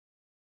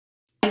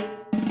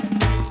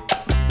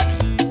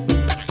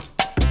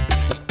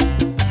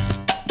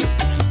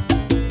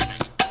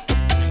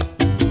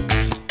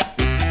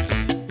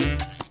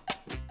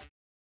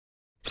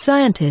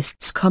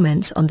Scientists'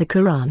 comments on the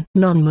Quran.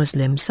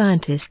 Non-Muslim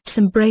scientists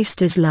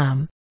embraced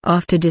Islam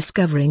after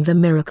discovering the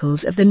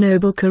miracles of the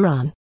noble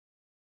Quran.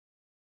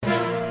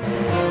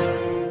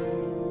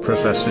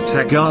 Professor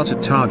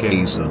Tagata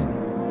Tagazan,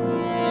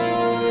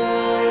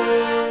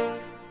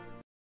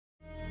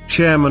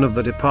 Chairman of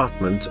the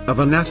Department of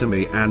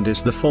Anatomy and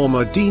is the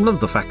former Dean of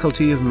the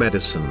Faculty of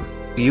Medicine,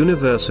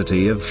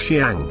 University of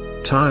Chiang,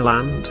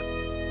 Thailand.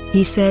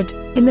 He said,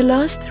 "In the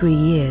last 3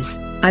 years,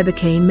 I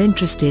became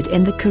interested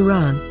in the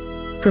Quran.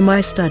 From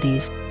my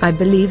studies, I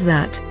believe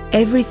that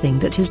everything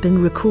that has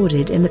been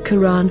recorded in the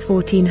Quran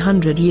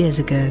 1400 years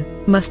ago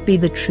must be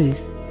the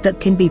truth that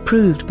can be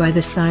proved by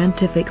the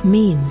scientific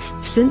means.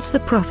 Since the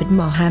Prophet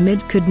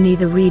Muhammad could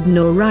neither read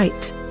nor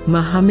write,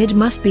 Muhammad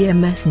must be a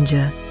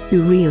messenger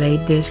who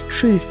relayed this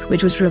truth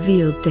which was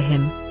revealed to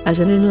him as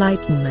an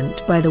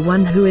enlightenment by the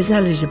one who is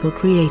eligible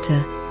creator.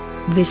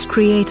 This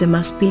creator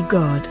must be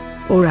God,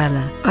 or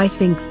Allah. I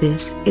think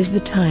this is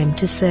the time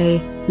to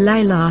say, La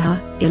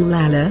ilaha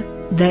illallah,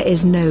 there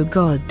is no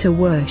God to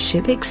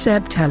worship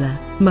except Allah,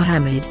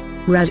 Muhammad,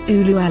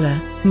 Rasulullah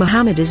Allah,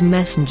 Muhammad is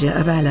messenger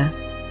of Allah."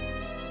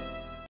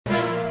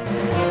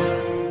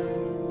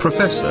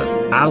 Professor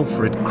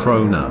Alfred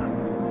Kroner,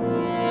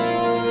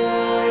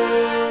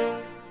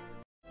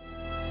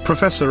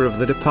 Professor of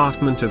the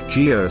Department of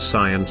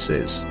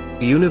Geosciences,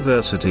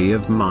 University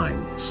of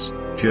Mainz,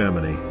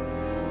 Germany.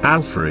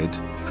 Alfred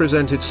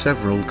presented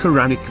several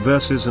Quranic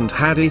verses and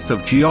hadith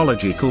of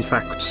geological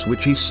facts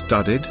which he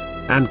studied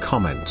and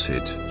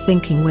commented.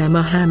 Thinking where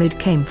Muhammad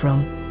came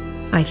from,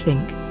 I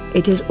think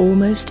it is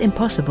almost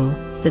impossible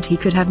that he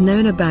could have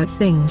known about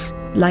things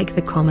like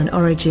the common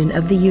origin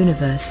of the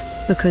universe,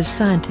 because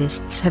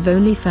scientists have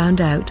only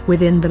found out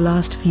within the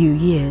last few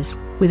years,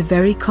 with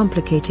very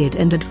complicated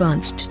and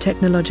advanced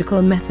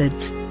technological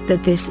methods,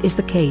 that this is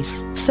the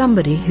case.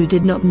 Somebody who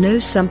did not know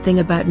something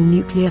about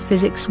nuclear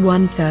physics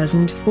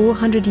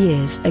 1400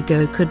 years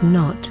ago could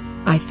not,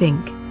 I think,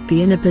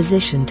 be in a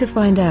position to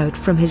find out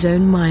from his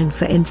own mind,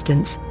 for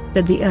instance,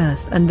 that the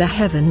earth and the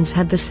heavens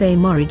had the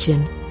same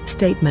origin.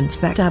 Statements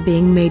that are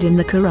being made in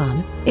the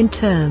Quran, in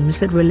terms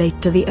that relate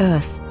to the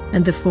earth,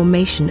 and the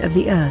formation of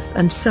the earth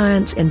and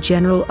science in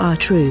general are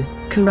true.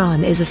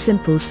 Quran is a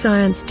simple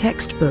science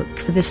textbook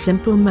for the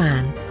simple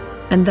man.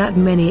 And that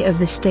many of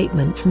the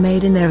statements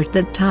made in there at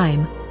that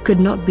time could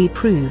not be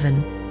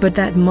proven, but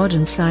that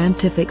modern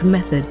scientific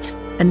methods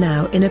are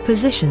now in a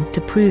position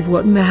to prove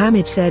what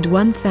Muhammad said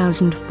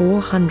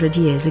 1400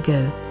 years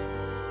ago.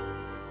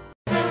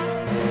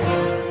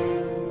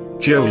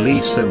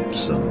 Jolie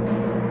Simpson,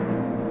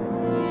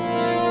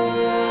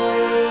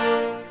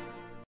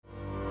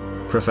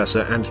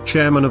 Professor and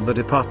Chairman of the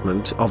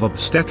Department of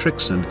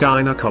Obstetrics and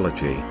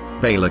Gynecology,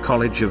 Baylor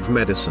College of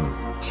Medicine,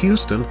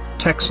 Houston,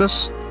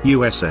 Texas,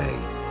 USA.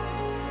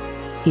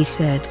 He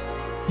said,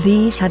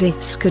 "These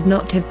hadiths could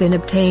not have been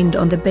obtained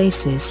on the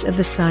basis of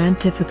the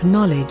scientific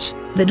knowledge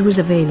that was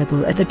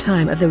available at the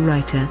time of the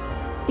writer.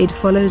 It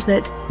follows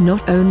that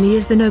not only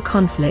is there no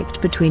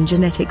conflict between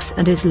genetics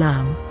and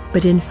Islam,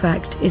 but in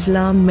fact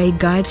Islam may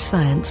guide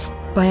science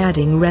by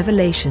adding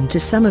revelation to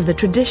some of the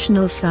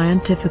traditional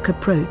scientific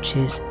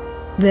approaches.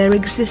 There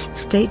exist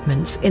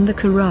statements in the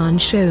Quran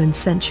shown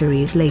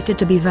centuries later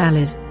to be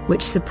valid,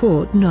 which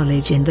support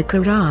knowledge in the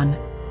Quran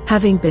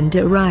having been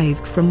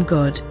derived from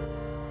God."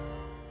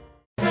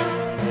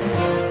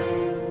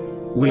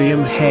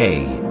 William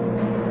Hay,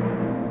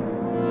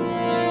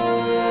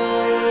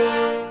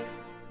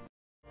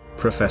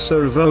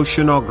 Professor of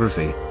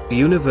Oceanography,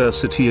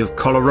 University of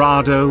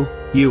Colorado,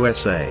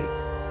 USA.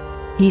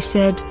 He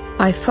said,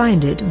 "I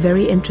find it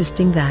very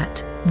interesting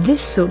that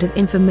this sort of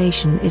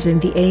information is in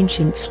the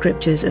ancient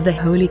scriptures of the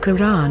Holy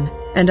Quran,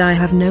 and I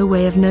have no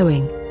way of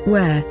knowing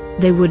where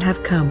they would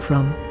have come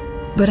from.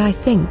 But I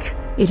think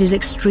it is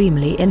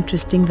extremely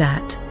interesting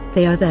that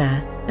they are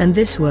there, and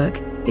this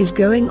work is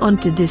going on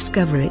to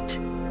discover it."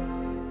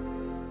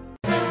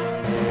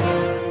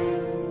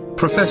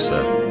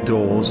 Professor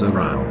Dorza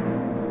Rao,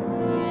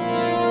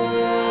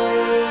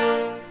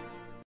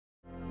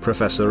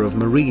 Professor of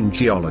Marine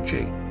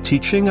Geology,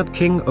 teaching at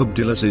King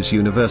Abdulaziz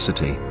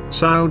University,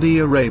 Saudi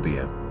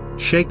Arabia.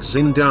 Sheikh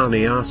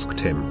Zindani asked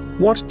him,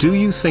 "What do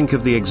you think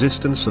of the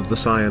existence of the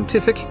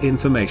scientific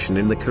information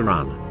in the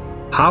Quran?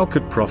 How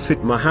could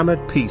Prophet Muhammad,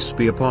 peace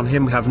be upon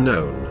him, have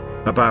known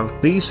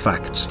about these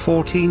facts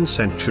 14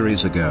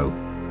 centuries ago?"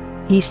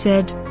 He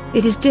said,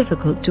 "It is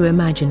difficult to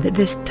imagine that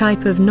this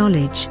type of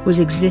knowledge was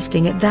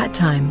existing at that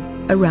time,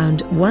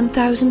 around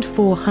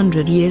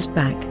 1400 years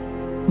back.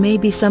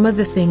 Maybe some of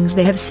the things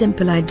they have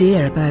simple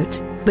idea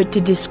about, but to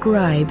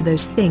describe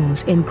those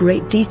things in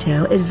great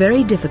detail is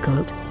very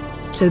difficult.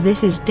 So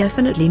this is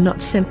definitely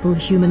not simple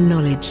human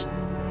knowledge.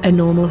 A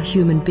normal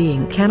human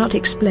being cannot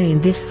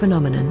explain this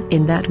phenomenon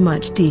in that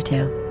much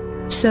detail.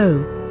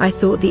 So, I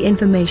thought the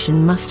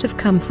information must have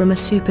come from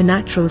a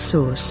supernatural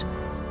source."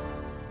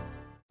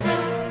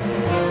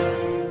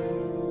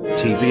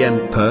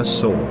 TVN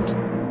Persaud,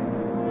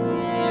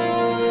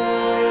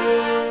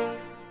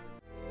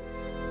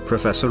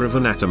 Professor of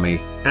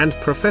Anatomy and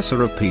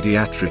Professor of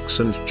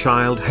Pediatrics and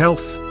Child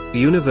Health,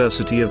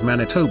 University of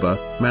Manitoba,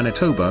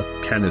 Manitoba,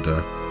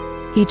 Canada.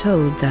 He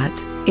told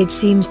that, "It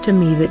seems to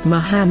me that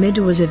Muhammad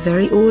was a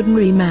very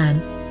ordinary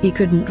man. He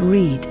couldn't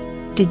read,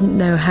 didn't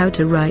know how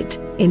to write,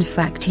 in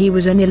fact he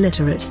was an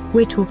illiterate."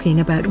 We're talking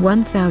about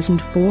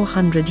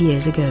 1,400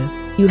 years ago.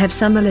 You have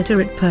some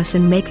illiterate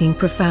person making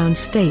profound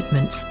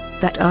statements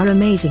that are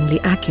amazingly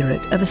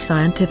accurate of a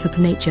scientific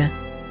nature.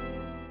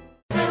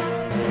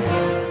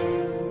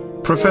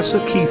 Professor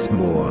Keith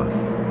Moore.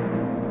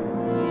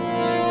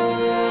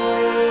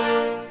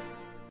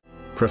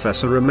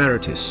 Professor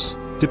Emeritus,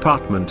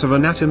 Department of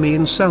Anatomy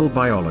and Cell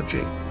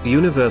Biology,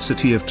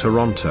 University of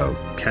Toronto,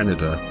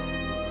 Canada.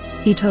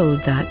 He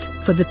told that,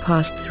 "For the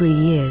past 3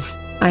 years,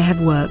 I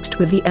have worked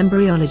with the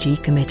Embryology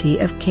Committee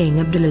of King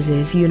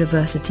Abdulaziz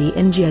University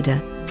in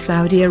Jeddah,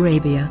 Saudi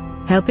Arabia,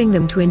 helping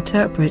them to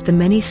interpret the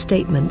many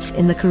statements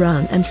in the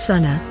Qur'an and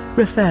Sunnah,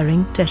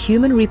 referring to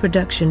human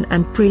reproduction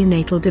and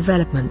prenatal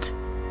development.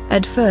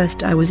 At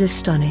first I was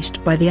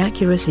astonished by the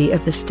accuracy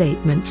of the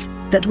statements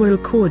that were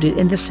recorded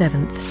in the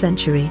 7th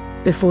century,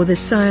 before the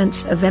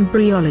science of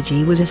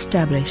embryology was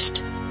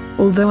established.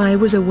 Although I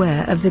was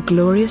aware of the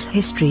glorious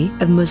history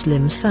of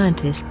Muslim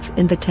scientists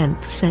in the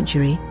 10th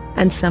century,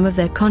 and some of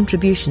their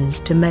contributions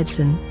to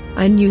medicine,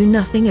 I knew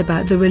nothing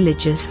about the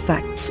religious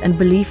facts and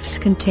beliefs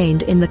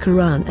contained in the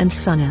Quran and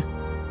Sunnah."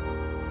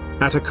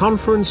 At a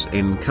conference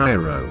in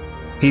Cairo,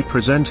 he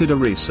presented a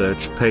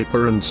research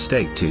paper and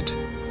stated,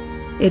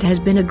 "It has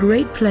been a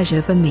great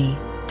pleasure for me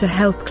to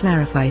help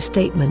clarify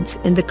statements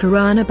in the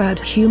Quran about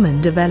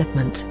human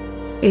development.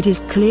 It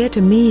is clear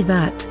to me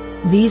that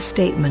these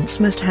statements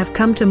must have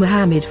come to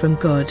Muhammad from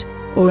God,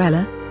 or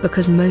Allah,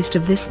 because most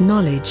of this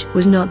knowledge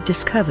was not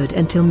discovered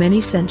until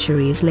many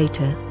centuries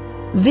later.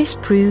 This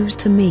proves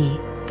to me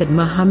that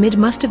Muhammad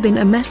must have been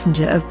a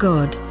messenger of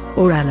God,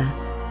 or Allah."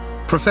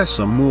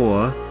 Professor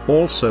Moore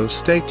also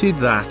stated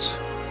that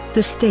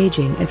the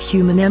staging of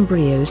human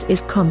embryos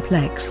is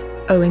complex,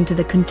 owing to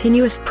the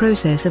continuous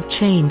process of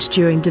change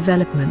during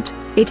development.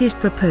 It is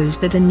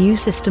proposed that a new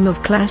system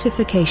of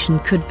classification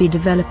could be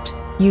developed,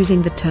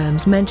 using the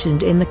terms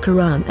mentioned in the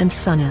Quran and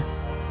Sunnah.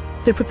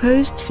 The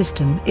proposed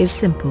system is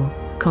simple,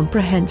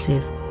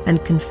 comprehensive,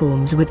 and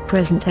conforms with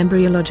present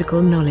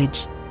embryological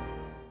knowledge.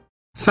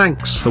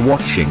 Thanks for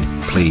watching.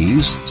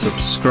 Please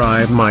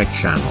subscribe my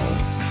channel.